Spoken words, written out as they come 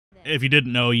if you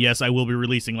didn't know, yes, I will be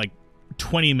releasing like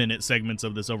 20-minute segments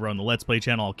of this over on the Let's Play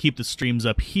channel. I'll keep the streams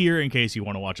up here in case you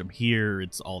want to watch them here.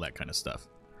 It's all that kind of stuff.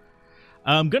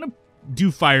 I'm going to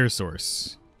do Fire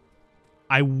Source.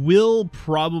 I will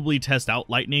probably test out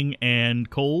Lightning and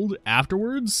Cold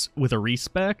afterwards with a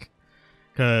respec.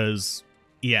 Because,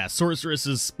 yeah,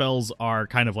 Sorceress's spells are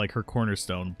kind of like her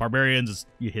cornerstone. Barbarians,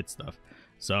 you hit stuff.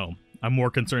 So, I'm more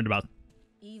concerned about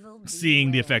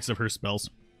seeing the effects of her spells.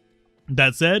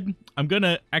 That said, I'm going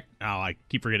to... Oh, I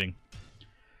keep forgetting.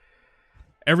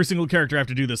 Every single character I have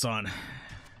to do this on.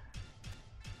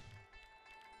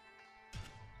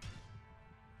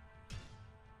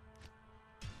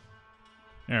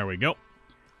 There we go.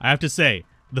 I have to say,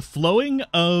 the flowing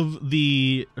of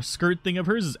the skirt thing of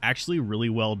hers is actually really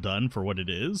well done for what it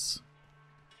is.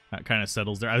 That kind of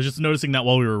settles there. I was just noticing that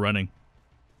while we were running.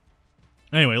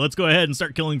 Anyway, let's go ahead and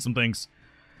start killing some things.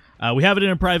 We have it in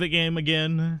a private game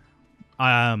again.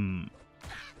 I've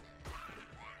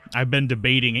been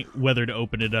debating whether to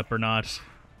open it up or not.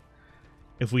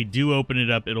 If we do open it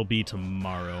up, it'll be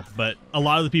tomorrow. But a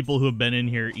lot of the people who have been in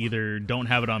here either don't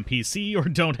have it on PC or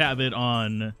don't have it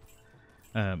on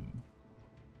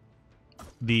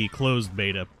the closed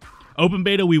beta. Open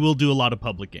beta, we will do a lot of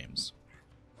public games.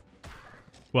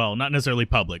 Well, not necessarily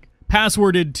public.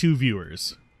 Passworded to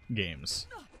viewers games.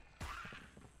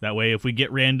 That way, if we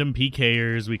get random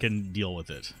PKers, we can deal with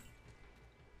it.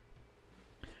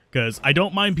 Because I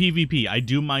don't mind PvP. I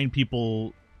do mind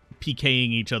people PKing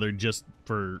each other just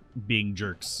for being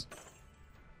jerks.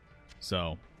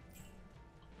 So,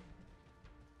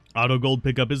 auto gold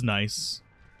pickup is nice.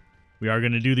 We are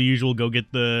going to do the usual, go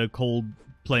get the cold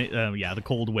the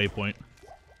cold waypoint.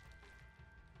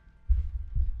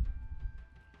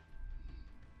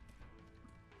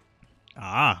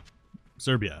 Ah,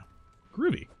 Serbia.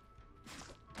 Groovy.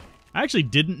 I actually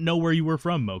didn't know where you were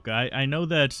from, Mocha. I know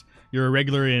that you're a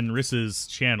regular in Riss's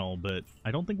channel, but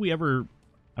I don't think I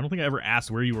ever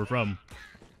asked where you were from.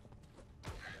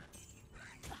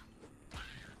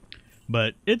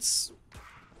 But it's...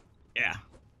 yeah.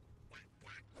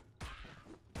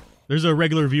 There's a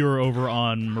regular viewer over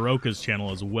on Maroka's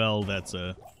channel as well that's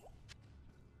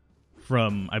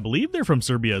from... I believe they're from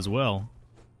Serbia as well.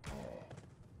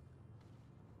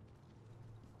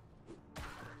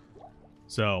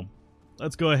 So,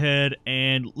 let's go ahead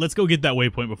and let's go get that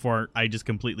waypoint before I just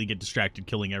completely get distracted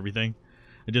killing everything.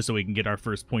 Just so we can get our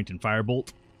first point in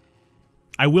Firebolt.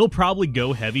 I will probably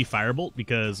go heavy Firebolt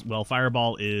because, well,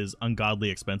 Fireball is ungodly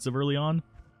expensive early on.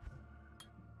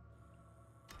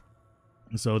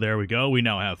 So there we go. We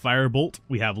now have Firebolt.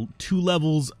 We have 2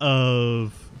 levels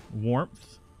of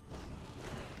Warmth.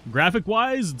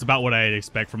 Graphic-wise, it's about what I'd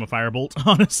expect from a Firebolt,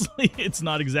 honestly. It's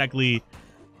not exactly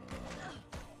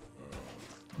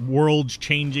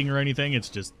world-changing or anything. It's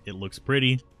just, it looks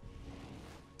pretty.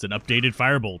 It's an updated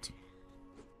Firebolt.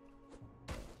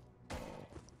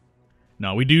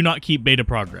 No, we do not keep beta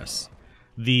progress.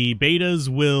 The betas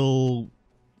will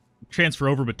transfer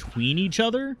over between each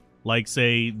other. Like,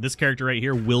 say, this character right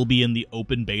here will be in the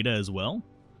open beta as well.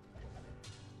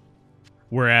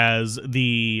 Whereas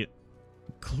the...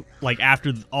 like,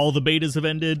 after all the betas have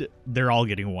ended, they're all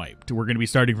getting wiped. We're going to be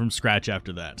starting from scratch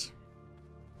after that.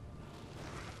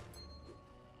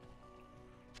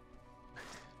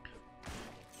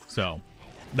 So,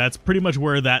 that's pretty much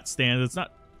where that stands. It's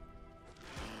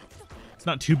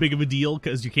not too big of a deal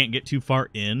because you can't get too far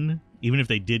in. Even if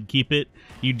they did keep it,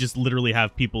 you just literally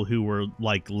have people who were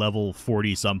like level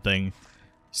 40-something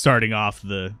starting off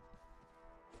the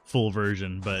full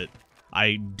version. But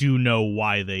I do know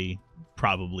why they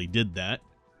probably did that,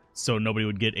 so nobody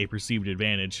would get a perceived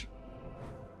advantage.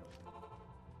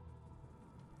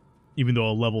 Even though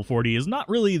a level 40 is not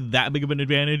really that big of an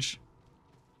advantage.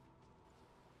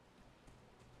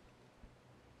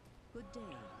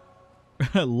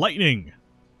 Lightning.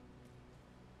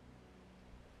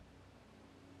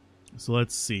 So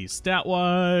let's see.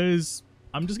 Stat-wise,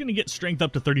 I'm just going to get strength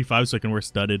up to 35 so I can wear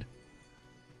studded.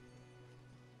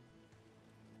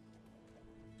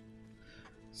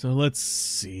 So let's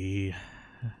see.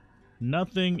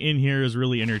 Nothing in here is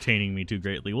really entertaining me too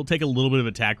greatly. We'll take a little bit of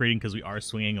attack rating because we are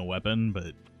swinging a weapon,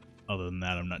 but other than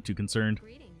that, I'm not too concerned.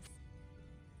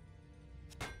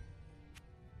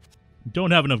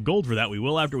 Don't have enough gold for that. We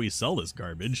will after we sell this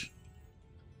garbage.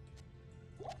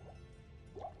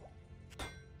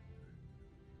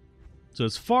 So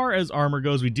as far as armor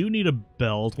goes, we do need a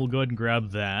belt. We'll go ahead and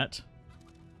grab that,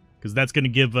 because that's going to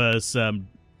give us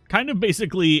kind of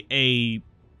basically a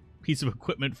piece of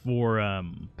equipment for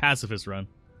Pacifist Run.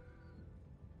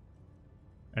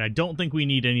 And I don't think we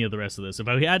need any of the rest of this. If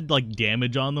I had like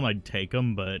damage on them, I'd take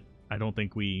them, but I don't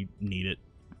think we need it.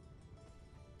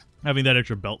 Having that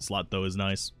extra belt slot, though, is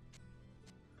nice.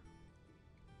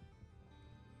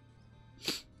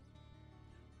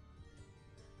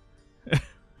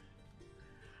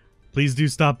 Please do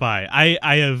stop by.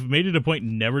 I have made it a point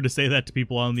never to say that to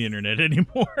people on the internet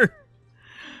anymore.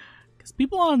 Because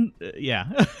people on... yeah.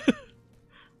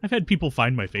 I've had people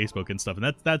find my Facebook and stuff,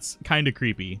 and that's kind of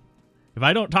creepy. If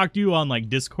I don't talk to you on, like,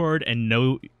 Discord and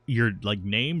know your, like,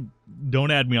 name,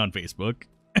 don't add me on Facebook.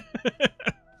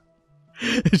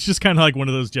 It's just kind of like one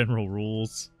of those general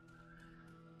rules.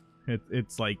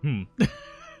 It's like,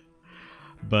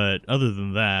 But other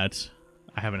than that...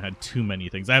 I haven't had too many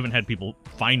things. I haven't had people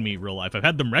find me real life. I've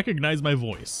had them recognize my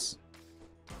voice.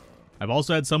 I've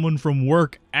also had someone from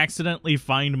work accidentally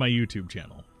find my YouTube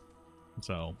channel.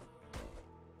 So,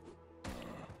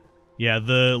 yeah,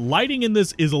 the lighting in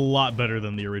this is a lot better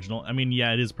than the original. I mean,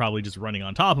 yeah, it is probably just running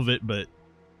on top of it, but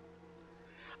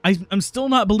I'm still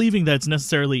not believing that it's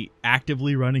necessarily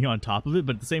actively running on top of it,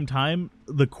 but at the same time,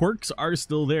 the quirks are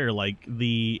still there. Like,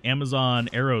 the Amazon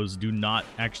arrows do not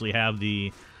actually have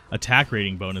the attack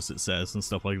rating bonus, it says, and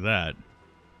stuff like that.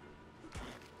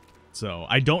 So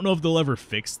I don't know if they'll ever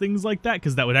fix things like that,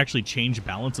 because that would actually change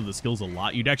balance of the skills a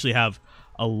lot. You'd actually have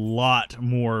a lot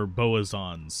more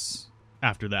boazons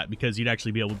after that, because you'd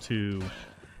actually be able to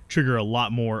trigger a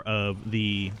lot more of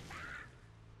the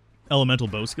elemental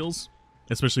bow skills,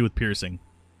 especially with piercing.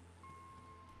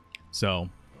 So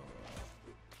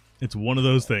it's one of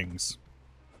those things.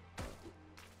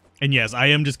 And yes, I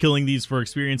am just killing these for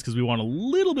experience because we want a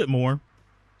little bit more.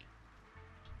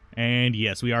 And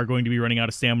yes, we are going to be running out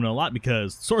of stamina a lot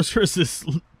because Sorceress is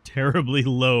terribly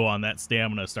low on that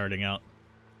stamina starting out.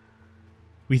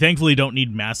 We thankfully don't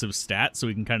need massive stats, so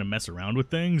we can kind of mess around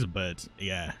with things, but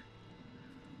yeah.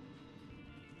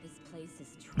 This place is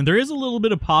and there is a little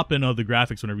bit of pop-in of the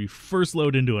graphics whenever you first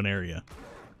load into an area.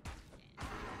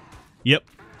 Yep.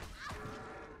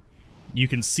 You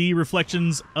can see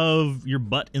reflections of your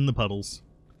butt in the puddles.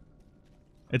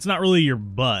 It's not really your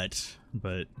butt,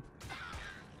 but...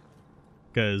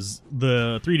 because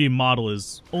the 3D model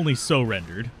is only so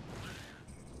rendered.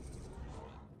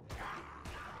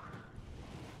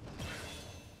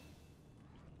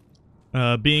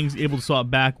 Being able to swap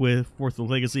back with Fourth of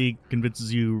Legacy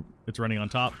convinces you it's running on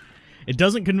top. It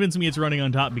doesn't convince me it's running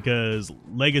on top because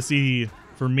Legacy,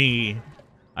 for me,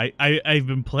 I've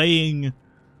been playing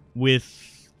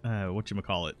with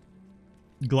whatchamacallit,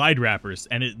 glide wrappers,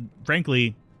 and it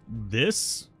frankly,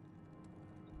 this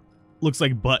looks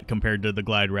like butt compared to the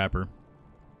glide wrapper.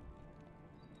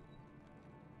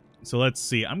 So let's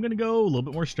see. I'm gonna go a little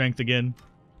bit more strength again.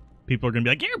 People are gonna be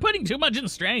like, "You're putting too much in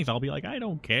strength." I'll be like, "I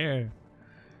don't care.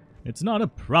 It's not a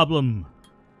problem."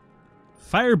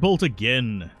 Firebolt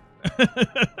again.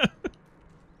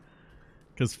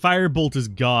 Because Firebolt is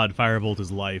God, Firebolt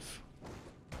is life.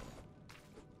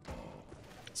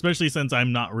 Especially since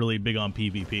I'm not really big on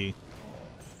PvP.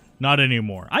 Not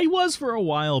anymore. I was for a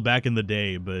while back in the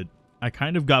day, but I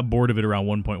kind of got bored of it around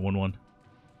 1.11.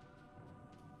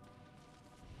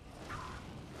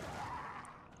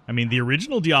 I mean, the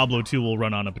original Diablo 2 will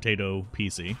run on a potato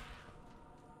PC.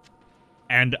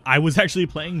 And I was actually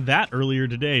playing that earlier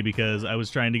today because I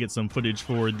was trying to get some footage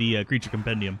for the Creature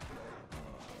Compendium.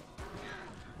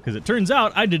 Because it turns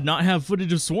out I did not have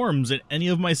footage of swarms in any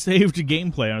of my saved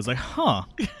gameplay. I was like, huh,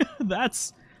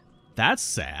 that's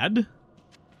sad.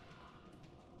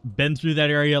 Been through that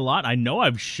area a lot. I know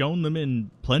I've shown them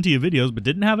in plenty of videos, but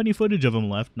didn't have any footage of them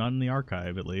left. Not in the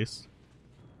archive, at least.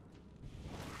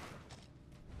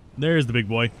 There's the big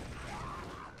boy.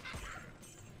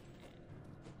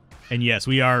 And yes,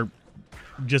 we are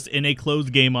just in a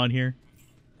closed game on here.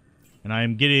 And I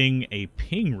am getting a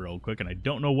ping real quick, and I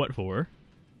don't know what for.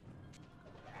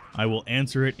 I will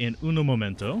answer it in uno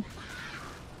momento,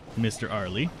 Mr.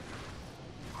 Arley.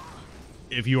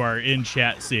 If you are in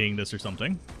chat seeing this or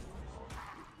something.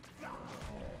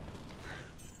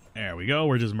 There we go.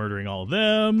 We're just murdering all of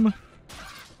them.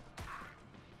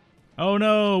 Oh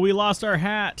no, we lost our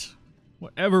hat.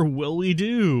 Whatever will we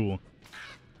do?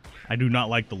 I do not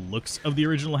like the looks of the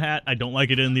original hat. I don't like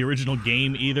it in the original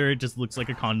game either. It just looks like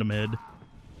a condom head.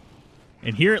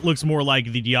 And here it looks more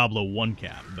like the Diablo 1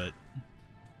 cap, but...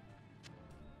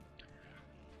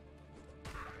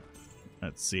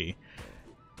 let's see.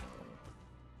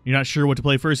 You're not sure what to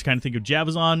play first. You kind of think of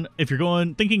Javazon. If you're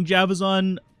thinking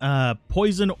Javazon,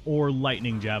 Poison or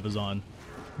Lightning Javazon.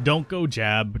 Don't go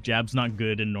Jab. Jab's not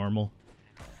good in normal.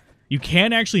 You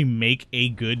can actually make a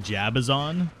good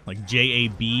Jabazon, like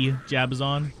J-A-B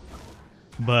Jabazon,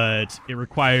 but it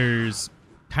requires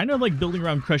kind of like building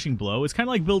around Crushing Blow. It's kind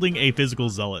of like building a physical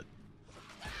Zealot.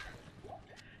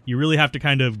 You really have to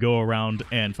kind of go around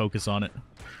and focus on it.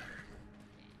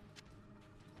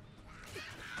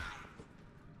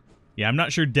 Yeah, I'm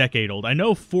not sure decade old. I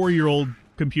know 4-year-old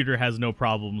computer has no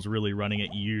problems really running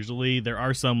it usually. There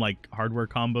are some like hardware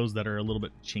combos that are a little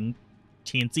bit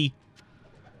chancy.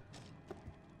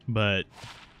 But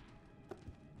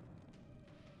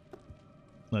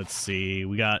let's see.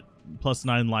 We got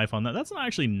 +9 life on that. That's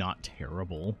actually not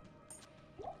terrible.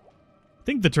 I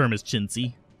think the term is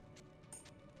chintzy.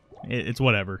 It's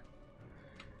whatever.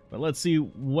 But let's see.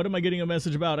 What am I getting a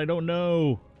message about? I don't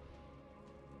know.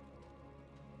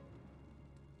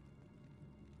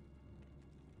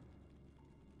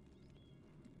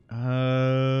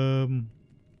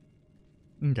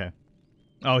 Okay.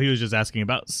 Oh, he was just asking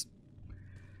about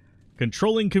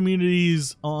controlling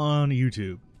communities on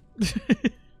YouTube.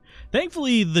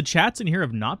 Thankfully, the chats in here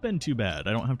have not been too bad.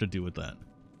 I don't have to deal with that.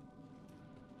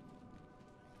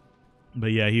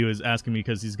 But yeah, he was asking me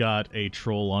because he's got a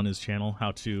troll on his channel,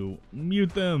 how to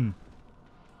mute them.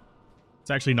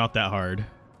 It's actually not that hard.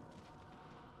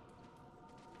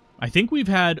 I think we've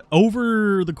had,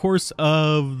 over the course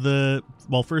of the,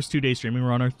 well, first 2 days streaming,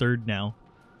 we're on our 3rd now.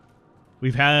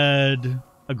 We've had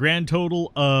a grand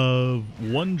total of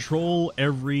 1 troll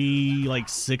every, like,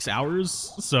 6 hours.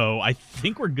 So I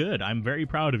think we're good. I'm very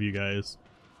proud of you guys.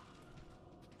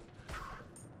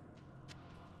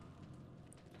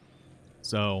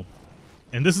 So,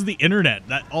 and this is the internet.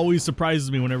 That always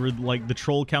surprises me whenever, like, the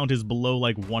troll count is below,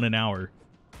 like, 1 an hour.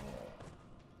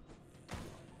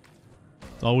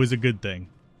 It's always a good thing.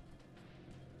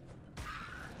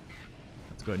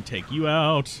 Let's go ahead and take you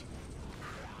out.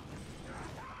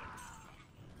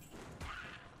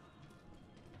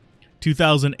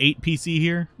 ...2008 PC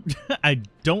here. I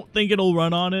don't think it'll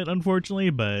run on it,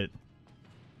 unfortunately, but...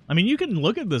 I mean, you can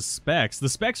look at the specs. The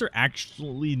specs are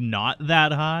actually not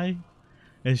that high.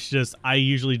 It's just, I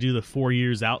usually do the 4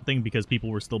 years out thing because people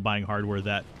were still buying hardware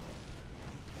that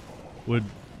would,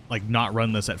 like, not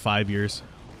run this at 5 years.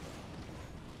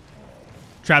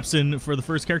 Traps in for the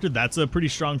first character. That's a pretty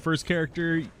strong first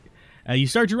character. You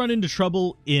start to run into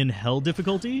trouble in Hell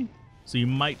difficulty, so you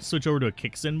might switch over to a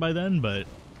Kicksin by then, but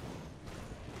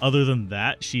other than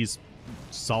that, she's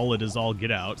solid as all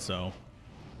get out, so.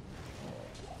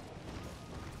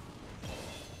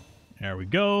 There we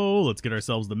go. Let's get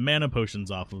ourselves the mana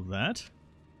potions off of that.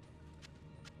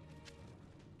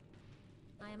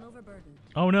 I am overburdened.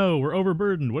 Oh no, we're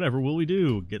overburdened. Whatever will we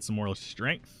do? Get some more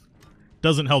strength.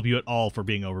 Doesn't help you at all for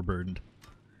being overburdened.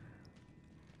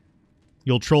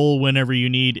 You'll troll whenever you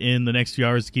need in the next few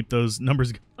hours to keep those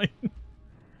numbers going.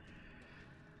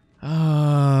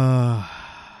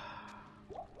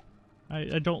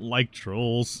 I don't like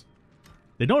trolls.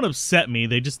 They don't upset me,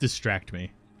 they just distract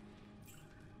me.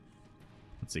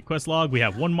 Let's see, quest log. We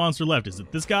have 1 monster left. Is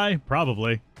it this guy?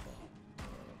 Probably.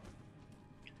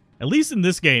 At least in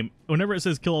this game, whenever it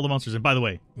says kill all the monsters, and by the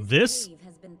way, this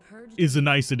is a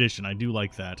nice addition. I do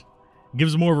like that. It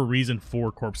gives more of a reason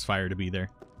for Corpse Fire to be there.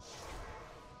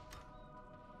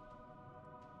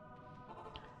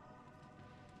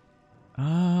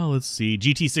 Let's see.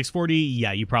 GT640,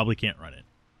 yeah, you probably can't run it.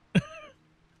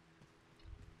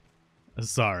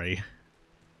 Sorry.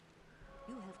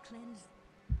 You have cleansed.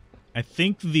 I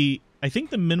think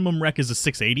the minimum rec is a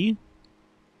 680.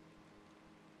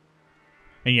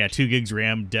 And yeah, 2 gigs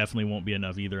RAM definitely won't be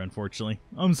enough either, unfortunately.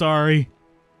 I'm sorry.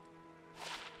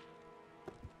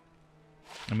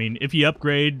 I mean, if you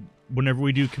upgrade whenever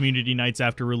we do community nights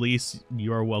after release,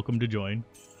 you are welcome to join.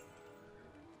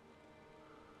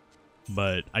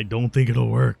 But I don't think it'll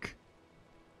work.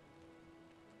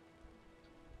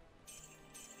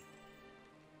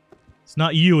 It's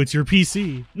not you, it's your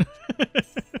PC.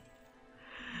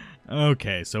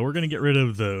 Okay, so we're going to get rid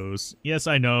of those. Yes,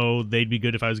 I know they'd be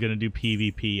good if I was going to do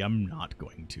PvP. I'm not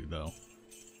going to, though.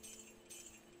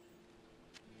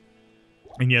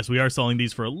 And yes, we are selling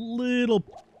these for a little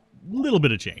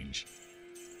bit of change.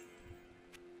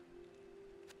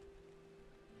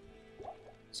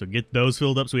 So get those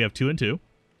filled up so we have 2 and 2.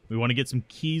 We want to get some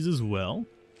keys as well.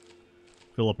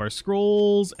 Fill up our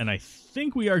scrolls, and I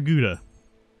think we are Gouda.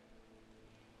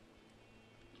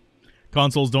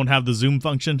 Consoles don't have the zoom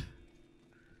function.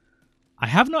 I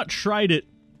have not tried it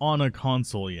on a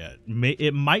console yet.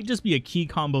 It might just be a key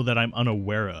combo that I'm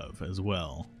unaware of as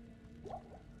well.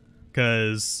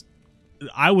 Because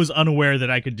I was unaware that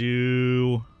I could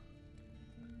do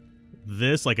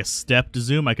this, like a stepped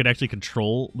zoom. I could actually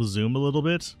control the zoom a little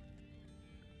bit.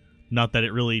 Not that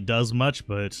it really does much,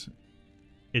 but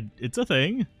it's a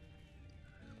thing.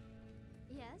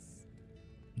 Yes.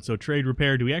 So trade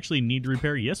repair. Do we actually need to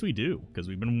repair? Yes, we do, because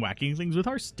we've been whacking things with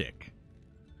our stick.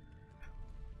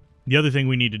 The other thing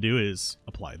we need to do is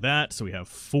apply that, so we have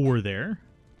 4 there.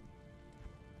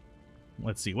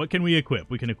 Let's see. What can we equip?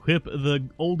 We can equip the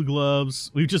old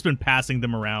gloves. We've just been passing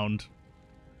them around.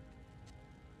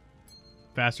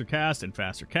 Faster cast and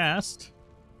faster cast.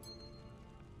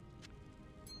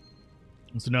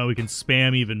 So now we can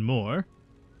spam even more.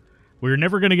 We're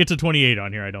never going to get to 28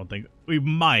 on here, I don't think. We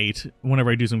might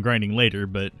whenever I do some grinding later,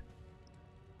 but...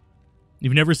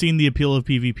 You've never seen the appeal of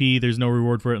PvP. There's no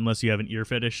reward for it unless you have an ear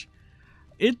fetish.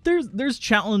 There's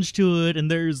challenge to it,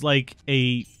 and there's like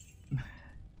a...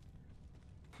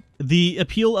 The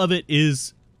appeal of it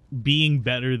is being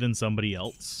better than somebody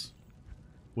else,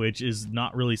 which is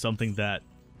not really something that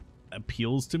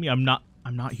appeals to me. I'm not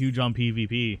huge on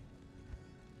PvP.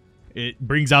 It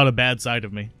brings out a bad side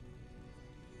of me.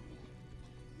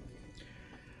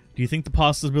 Do you think the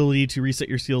possibility to reset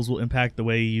your skills will impact the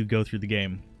way you go through the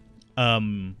game?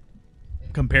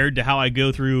 Compared to how I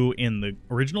go through in the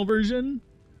original version?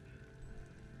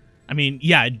 I mean,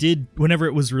 yeah, it did whenever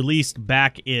it was released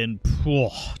back in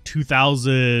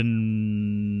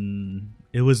 2000.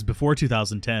 It was before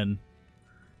 2010.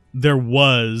 There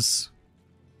was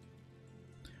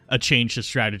a change to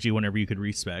strategy whenever you could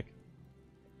respec.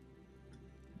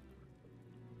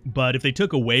 But if they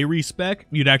took away respec,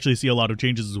 you'd actually see a lot of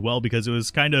changes as well, because it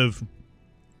was kind of...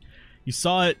 You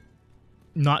saw it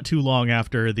not too long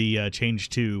after the change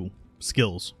to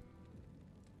skills.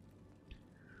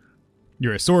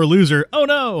 You're a sore loser. Oh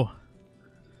no!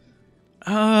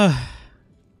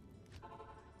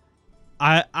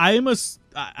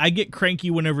 I get cranky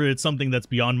whenever it's something that's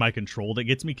beyond my control that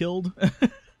gets me killed.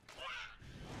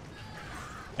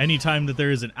 Anytime that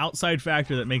there is an outside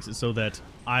factor that makes it so that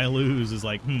I lose is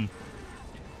like,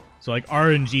 So like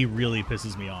RNG really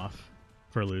pisses me off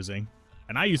for losing.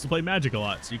 And I used to play Magic a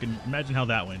lot, so you can imagine how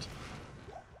that went.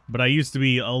 But I used to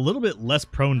be a little bit less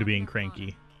prone to being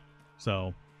cranky.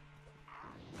 So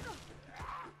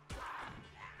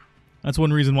that's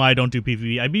one reason why I don't do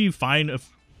PvP. I'd be fine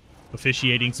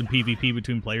officiating some PvP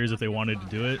between players if they wanted to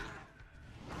do it.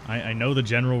 I know the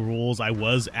general rules. I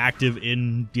was active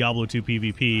in Diablo 2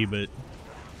 PvP,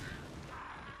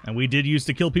 and we did used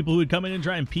to kill people who would come in and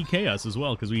try and PK us as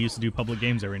well, because we used to do public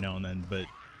games every now and then, but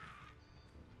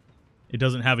it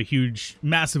doesn't have a huge,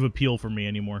 massive appeal for me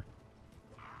anymore.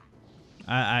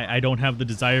 I don't have the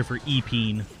desire for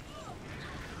EPing.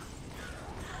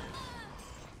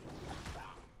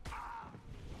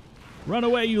 Run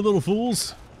away, you little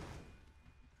fools!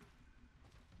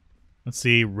 Let's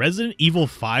see, Resident Evil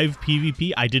 5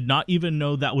 PvP? I did not even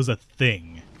know that was a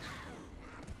thing.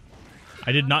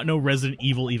 I did not know Resident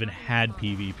Evil even had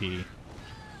PvP.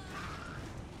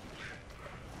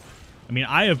 I mean,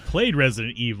 I have played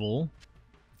Resident Evil.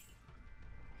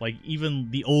 Like,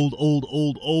 even the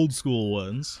old school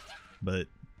ones. But...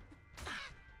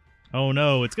 Oh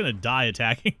no, it's gonna die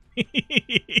attacking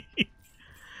me.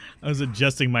 I was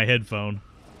adjusting my headphone.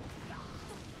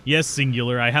 Yes,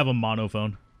 singular, I have a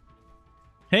monophone.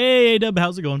 Hey, A-Dub,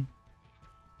 how's it going?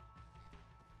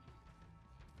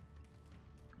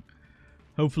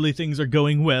 Hopefully things are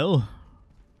going well.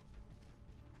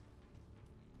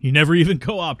 You never even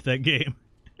co-opt that game.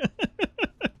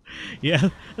 Yeah,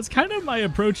 that's kind of my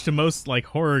approach to most, like,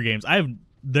 horror games.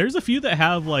 There's a few that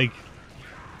have, like...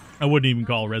 I wouldn't even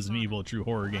call Resident Evil a true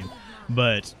horror game.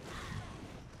 But...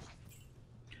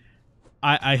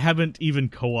 I haven't even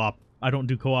co-op. I don't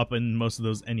do co-op in most of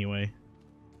those anyway.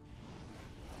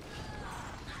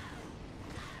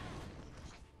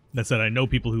 That said, I know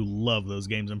people who love those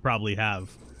games and probably have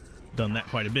done that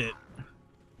quite a bit.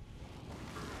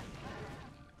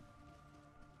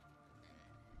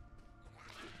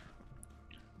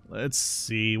 Let's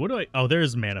see. What do I... Oh,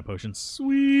 there's mana potions.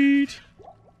 Sweet.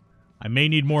 I may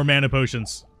need more mana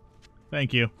potions.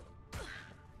 Thank you.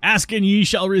 Ask and ye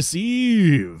shall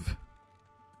receive.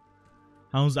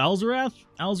 How's Alzarath?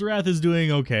 Alzarath is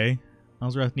doing okay.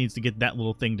 Alzarath needs to get that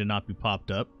little thing to not be popped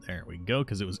up. There we go,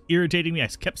 because it was irritating me. I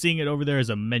kept seeing it over there as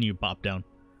a menu pop down.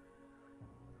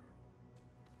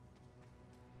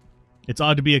 It's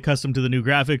odd to be accustomed to the new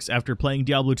graphics after playing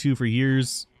Diablo 2 for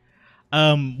years.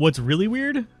 What's really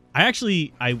weird,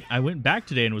 I went back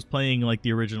today and was playing like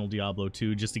the original Diablo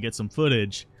 2 just to get some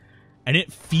footage, and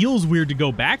it feels weird to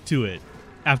go back to it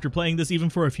after playing this even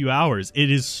for a few hours.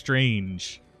 It is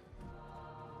strange.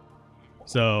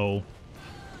 So...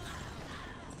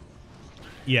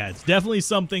 yeah, it's definitely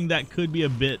something that could be a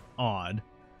bit odd.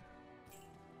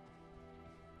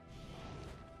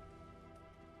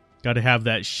 Gotta have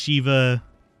that Shiva.